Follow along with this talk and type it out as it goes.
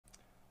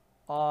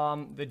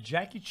The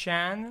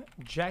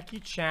Jackie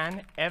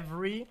Chan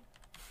every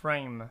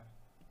frame.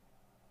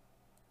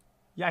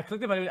 Yeah, I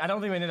clicked it, but I don't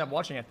think we ended up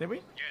watching it, did we?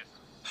 Yes.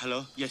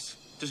 Hello. Yes.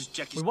 This is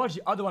Jackie. We watched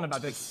the other one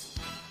about this.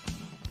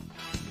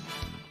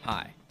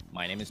 Hi,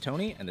 my name is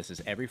Tony, and this is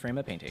Every Frame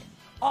a Painting.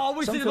 Oh,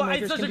 we see it.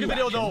 It's such a good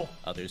video, though.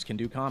 Others can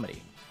do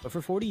comedy. But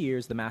for 40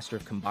 years, the master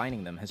of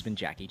combining them has been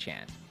Jackie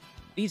Chan.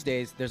 These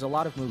days, there's a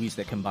lot of movies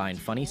that combine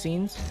funny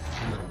scenes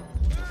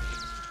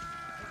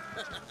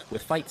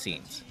with fight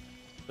scenes.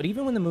 But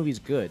even when the movie's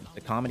good,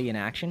 the comedy and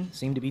action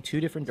seem to be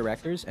two different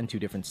directors and two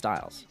different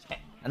styles.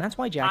 And that's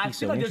why Jackie's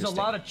so interesting. There's a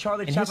lot of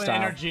Charlie in Chaplin his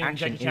style, energy in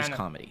action Jackie is Chan.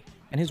 comedy.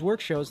 And his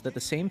work shows that the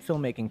same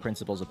filmmaking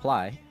principles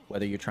apply,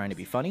 whether you're trying to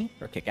be funny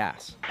or kick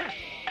ass.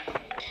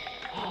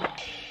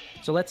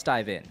 So let's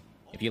dive in.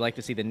 If you'd like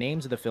to see the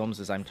names of the films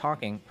as I'm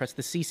talking, press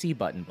the CC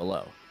button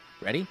below.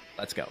 Ready?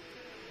 Let's go.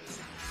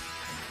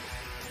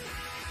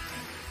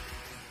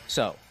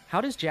 So, how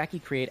does Jackie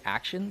create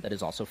action that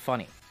is also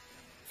funny?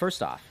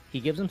 First off,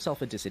 he gives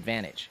himself a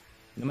disadvantage.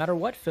 No matter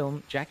what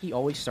film, Jackie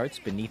always starts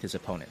beneath his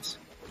opponents.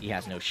 He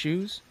has no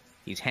shoes,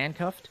 he's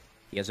handcuffed,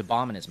 he has a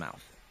bomb in his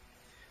mouth.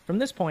 From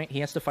this point, he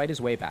has to fight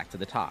his way back to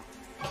the top.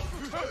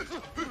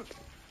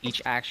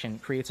 Each action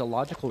creates a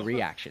logical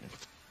reaction.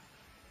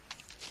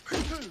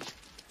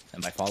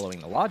 And by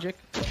following the logic,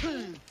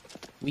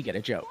 we get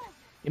a joke.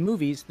 In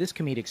movies, this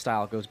comedic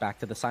style goes back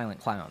to the silent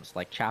clowns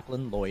like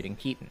Chaplin, Lloyd, and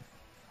Keaton.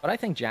 But I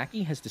think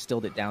Jackie has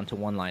distilled it down to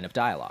one line of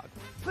dialogue.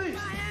 Please.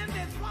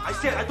 I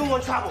said I don't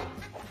want trouble.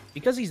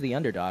 Because he's the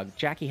underdog,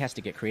 Jackie has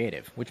to get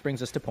creative, which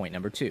brings us to point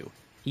number 2.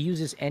 He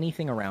uses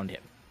anything around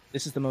him.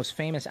 This is the most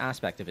famous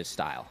aspect of his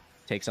style.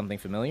 Take something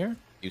familiar,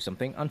 do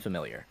something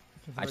unfamiliar.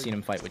 I've seen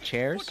him fight with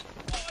chairs,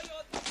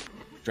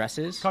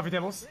 dresses, coffee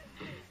tables,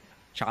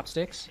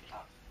 chopsticks,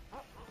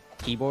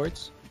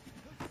 keyboards,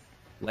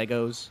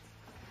 Legos,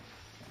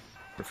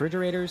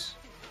 refrigerators,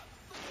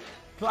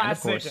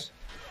 classic. And of course,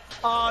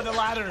 the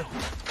ladder.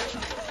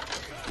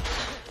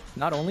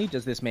 Not only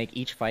does this make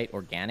each fight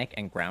organic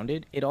and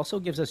grounded, it also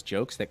gives us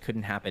jokes that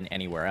couldn't happen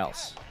anywhere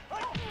else.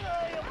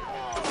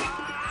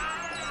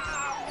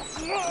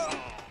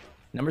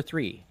 Number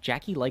 3,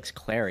 Jackie likes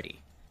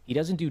clarity. He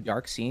doesn't do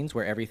dark scenes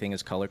where everything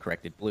is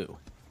color-corrected blue.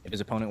 If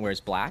his opponent wears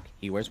black,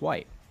 he wears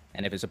white.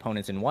 And if his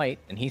opponent's in white,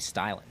 then he's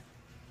styling.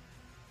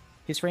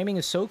 His framing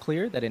is so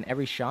clear that in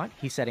every shot,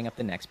 he's setting up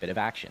the next bit of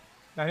action.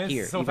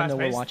 Here, so even though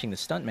we're watching the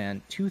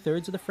stuntman,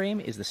 2/3 of the frame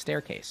is the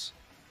staircase.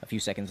 A few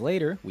seconds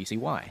later, we see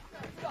why.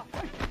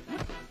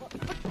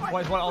 Why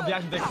is all the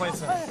action take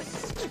place in?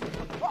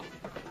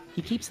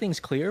 He keeps things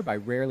clear by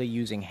rarely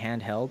using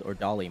handheld or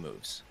dolly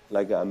moves.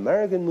 Like an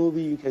American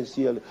movie, you can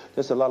see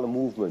there's a lot of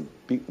movement.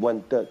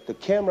 When the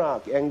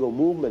camera angle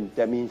movement,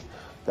 that means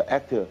the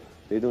actor,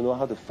 they don't know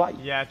how to fight.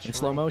 Yeah, true. In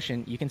slow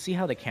motion, you can see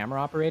how the camera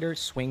operator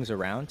swings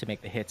around to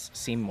make the hits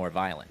seem more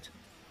violent.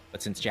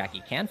 But since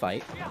Jackie can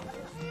fight,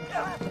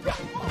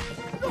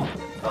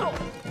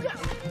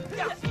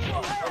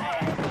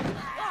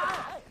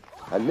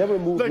 I never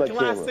move my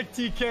camera. Classic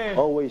TK.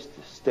 Always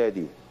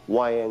steady,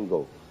 wide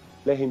angle.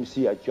 Let him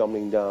see I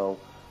jumping down,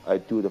 I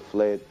do the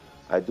flip,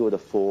 I do the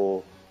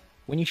fall.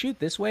 When you shoot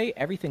this way,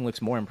 everything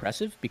looks more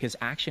impressive because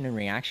action and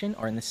reaction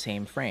are in the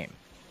same frame.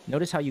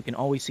 Notice how you can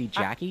always see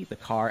Jackie, the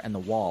car, and the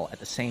wall at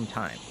the same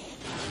time.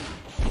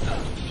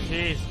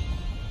 Jeez.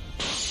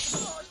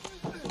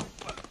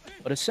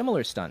 But a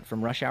similar stunt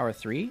from Rush Hour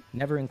 3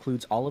 never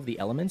includes all of the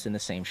elements in the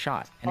same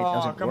shot, and it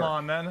doesn't work. Come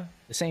on, man.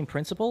 The same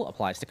principle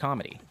applies to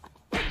comedy.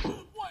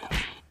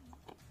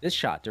 This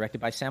shot,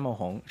 directed by Sammo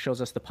Hung, shows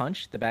us the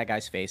punch, the bad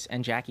guy's face,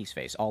 and Jackie's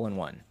face all in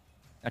one.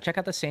 Now check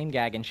out the same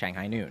gag in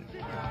Shanghai Noon.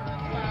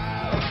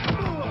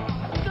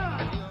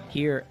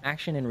 Here,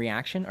 action and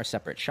reaction are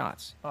separate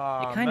shots.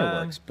 It kind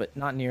of works, but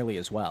not nearly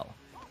as well.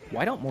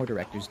 Why don't more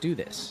directors do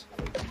this?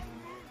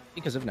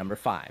 Because of number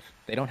 5.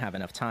 They don't have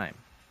enough time.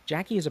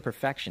 Jackie is a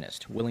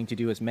perfectionist, willing to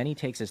do as many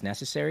takes as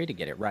necessary to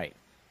get it right.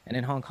 And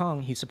in Hong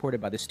Kong, he's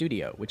supported by the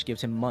studio, which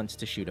gives him months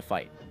to shoot a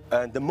fight.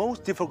 And the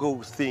most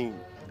difficult thing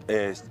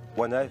is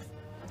when I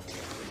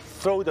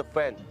throw the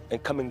fan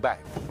and coming back.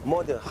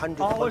 More than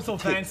 100 Oh, it's so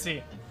kicks.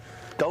 fancy.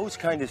 Those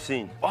kind of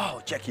scenes.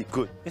 Oh, Jackie,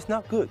 good. It's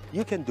not good.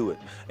 You can do it.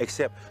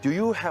 Except, do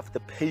you have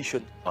the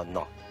patience or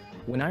not?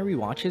 When I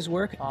rewatch his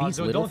work, these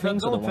little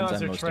things are the ones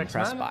I'm most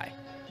impressed by.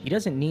 He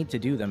doesn't need to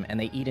do them, and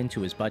they eat into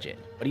his budget,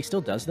 but he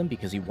still does them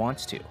because he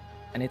wants to.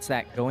 And it's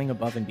that going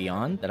above and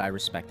beyond that I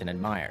respect and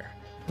admire.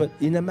 But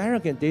in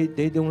America,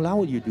 they don't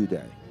allow you to do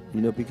that,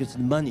 you know, because the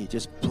money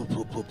just poof,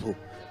 poof, poof, poof.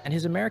 And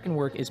his American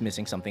work is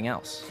missing something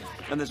else.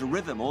 And there's a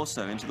rhythm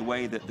also into the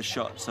way that the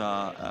shots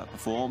are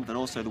performed and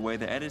also the way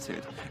they're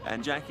edited.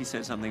 And Jackie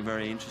said something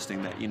very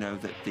interesting that, you know,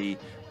 that the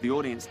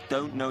audience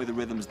don't know the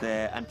rhythm's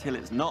there until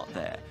it's not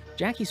there.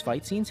 Jackie's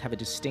fight scenes have a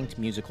distinct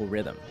musical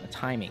rhythm, a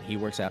timing he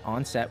works out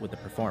on set with the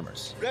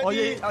performers.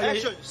 Ready,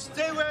 action.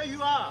 Stay where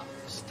you are.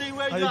 Stay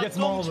where you are.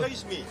 Don't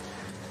chase me.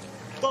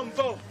 Boom,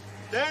 boom.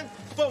 Then,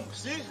 boom.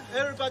 See?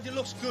 Everybody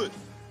looks good.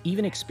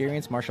 Even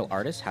experienced martial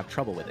artists have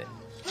trouble with it.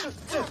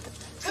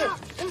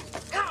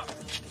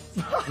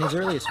 In his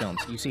earliest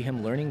films, you see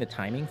him learning the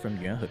timing from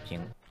Yuan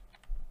Heping.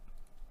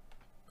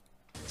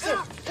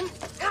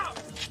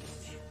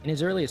 In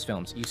his earliest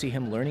films, you see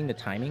him learning the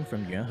timing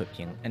from Yuan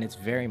Heping, and it's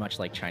very much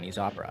like Chinese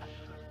opera.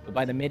 But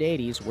by the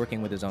mid-80s,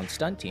 working with his own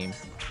stunt team,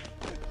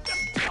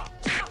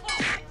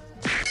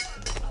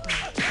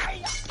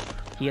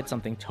 he had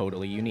something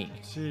totally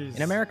unique. Jeez.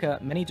 In America,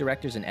 many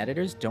directors and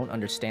editors don't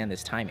understand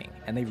this timing,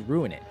 and they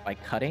ruin it by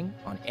cutting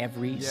on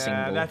every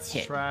single that's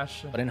hit.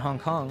 Trash. But in Hong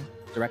Kong,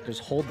 directors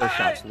hold their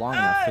shots long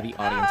enough for the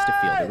audience to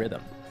feel the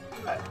rhythm.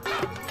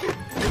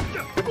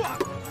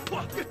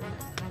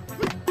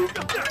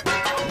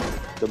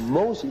 The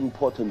most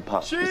important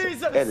part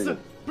is editing.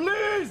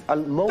 Please!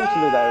 And most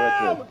of the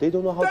directors, they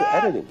don't know how to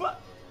edit it.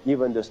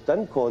 Even the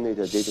stunt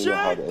coordinator, they don't know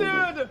how to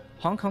edit it.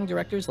 Hong Kong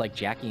directors like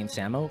Jackie and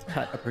Sammo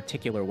cut a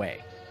particular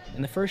way.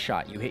 In the first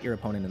shot, you hit your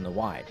opponent in the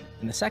wide.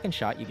 In the second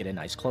shot, you get a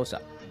nice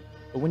close-up.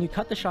 But when you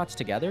cut the shots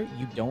together,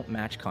 you don't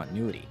match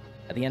continuity.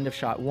 At the end of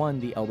shot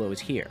 1, the elbow is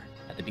here.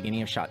 At the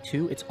beginning of shot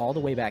 2, it's all the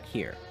way back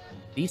here.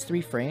 These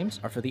 3 frames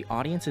are for the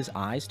audience's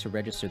eyes to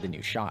register the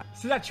new shot.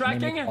 See that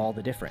tracking? And they make all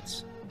the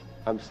difference.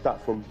 I'm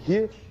start from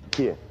here,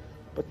 here.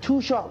 But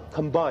 2 shots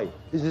combined,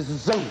 this is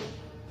zone.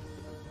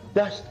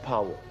 That's the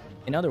power.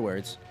 In other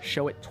words,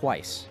 show it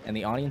twice, and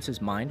the audience's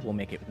mind will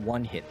make it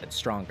one hit that's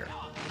stronger.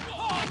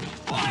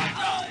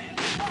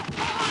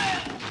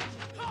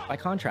 By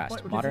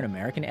contrast, modern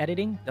American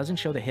editing doesn't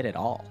show the hit at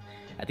all.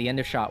 At the end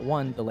of shot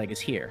 1, the leg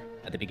is here.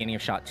 At the beginning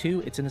of shot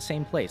 2, it's in the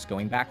same place,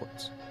 going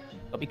backwards.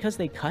 But because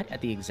they cut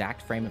at the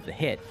exact frame of the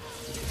hit,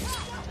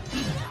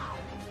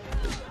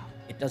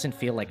 it doesn't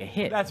feel like a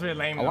hit. That's really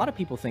lame. A lot of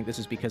people think this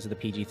is because of the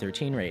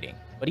PG-13 rating,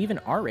 but even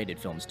R-rated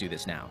films do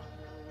this now.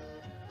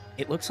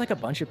 It looks like a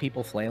bunch of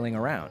people flailing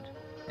around,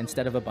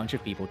 instead of a bunch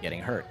of people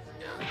getting hurt.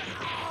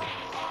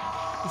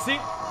 You see?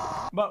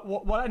 But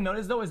what I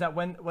noticed though is that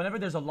whenever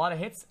there's a lot of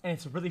hits and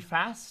it's really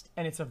fast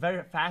and it's a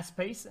very fast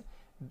pace,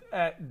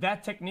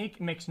 that technique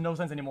makes no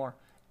sense anymore.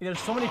 There's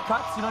so many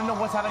cuts, you don't know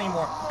what's happening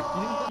anymore.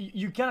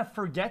 You kind of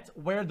forget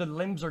where the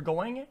limbs are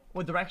going,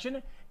 what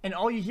direction, and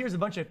all you hear is a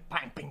bunch of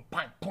bang, bang,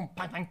 bang, boom,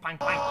 bang, bang, bang,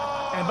 bang,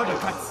 and a bunch of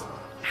cuts.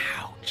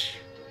 Ouch.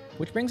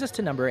 Which brings us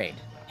to number 8,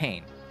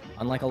 pain.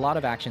 Unlike a lot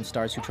of action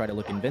stars who try to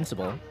look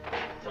invincible,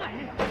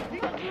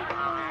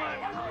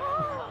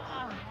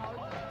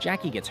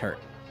 Jackie gets hurt.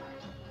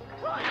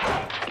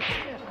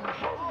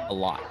 A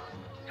lot.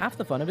 Half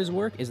the fun of his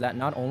work is that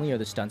not only are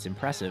the stunts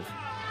impressive,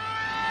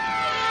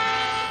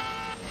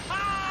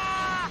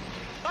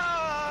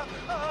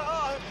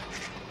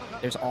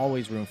 there's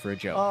always room for a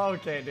joke.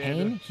 Okay, dude.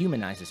 Pain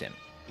humanizes him,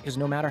 because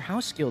no matter how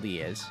skilled he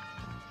is,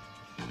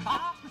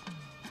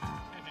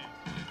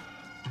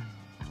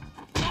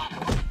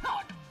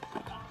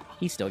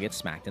 he still gets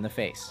smacked in the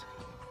face.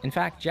 In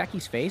fact,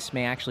 Jackie's face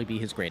may actually be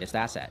his greatest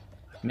asset.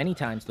 Many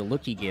times, the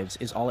look he gives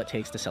is all it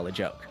takes to sell a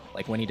joke,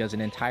 like when he does an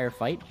entire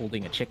fight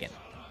holding a chicken.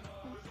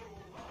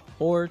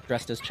 Or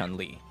dressed as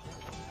Chun-Li.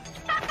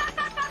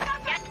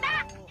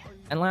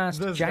 And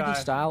last, Jackie's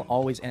style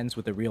always ends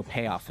with a real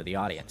payoff for the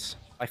audience.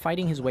 By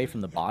fighting his way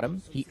from the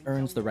bottom, he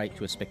earns the right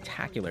to a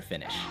spectacular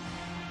finish.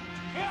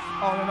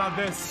 Oh, no, not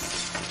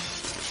this.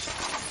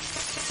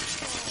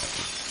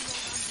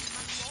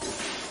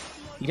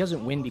 He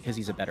doesn't win because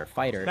he's a better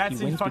fighter, he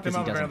wins because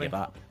he doesn't give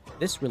up.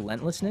 This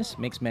relentlessness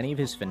makes many of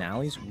his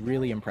finales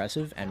really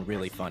impressive and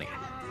really funny.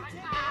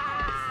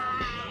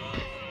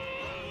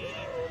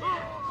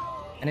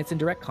 And it's in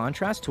direct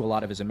contrast to a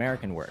lot of his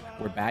American work,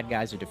 where bad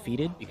guys are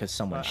defeated because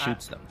someone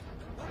shoots them.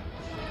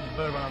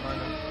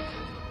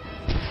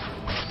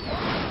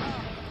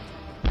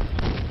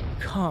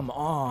 Come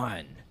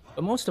on!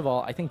 But most of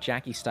all, I think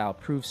Jackie's style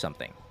proves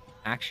something.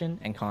 Action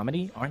and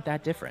comedy aren't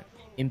that different.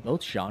 In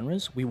both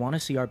genres, we want to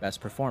see our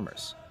best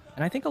performers.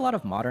 And I think a lot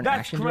of modern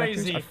action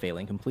directors are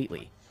failing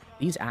completely.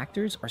 These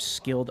actors are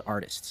skilled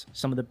artists,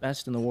 some of the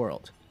best in the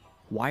world.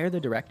 Why are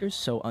the directors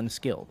so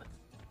unskilled?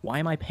 Why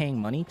am I paying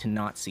money to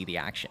not see the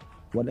action?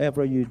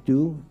 Whatever you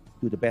do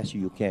the best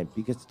you can,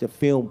 because the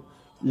film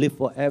live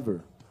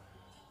forever.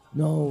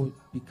 No,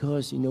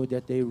 because you know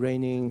that they're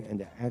raining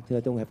and the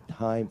actor don't have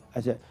time.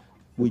 I said,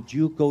 would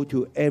you go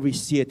to every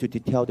theater to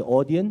tell the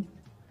audience?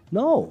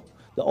 No,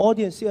 the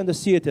audience see on the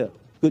theater,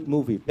 good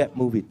movie, bad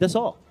movie, that's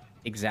all.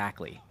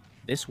 Exactly.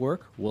 This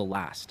work will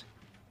last.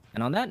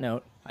 And on that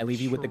note, I leave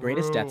you with the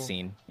greatest death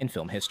scene in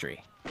film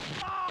history.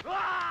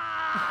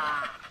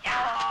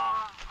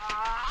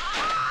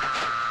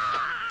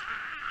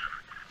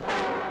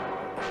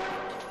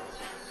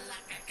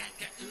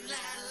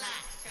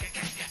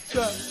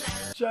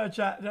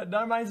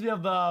 That reminds me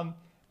of the,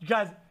 you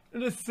guys,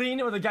 the scene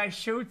where the guy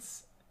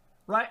shoots,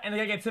 right? And the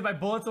guy gets hit by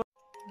bullets.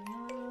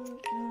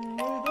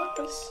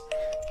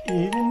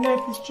 Even if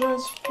it's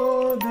just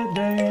for the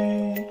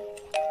day.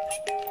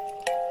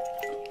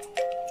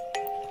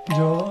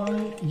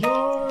 Joy,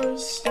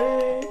 yours,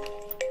 stay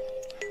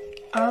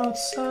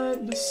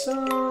outside the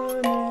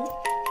sun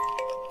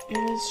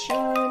is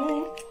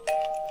shining.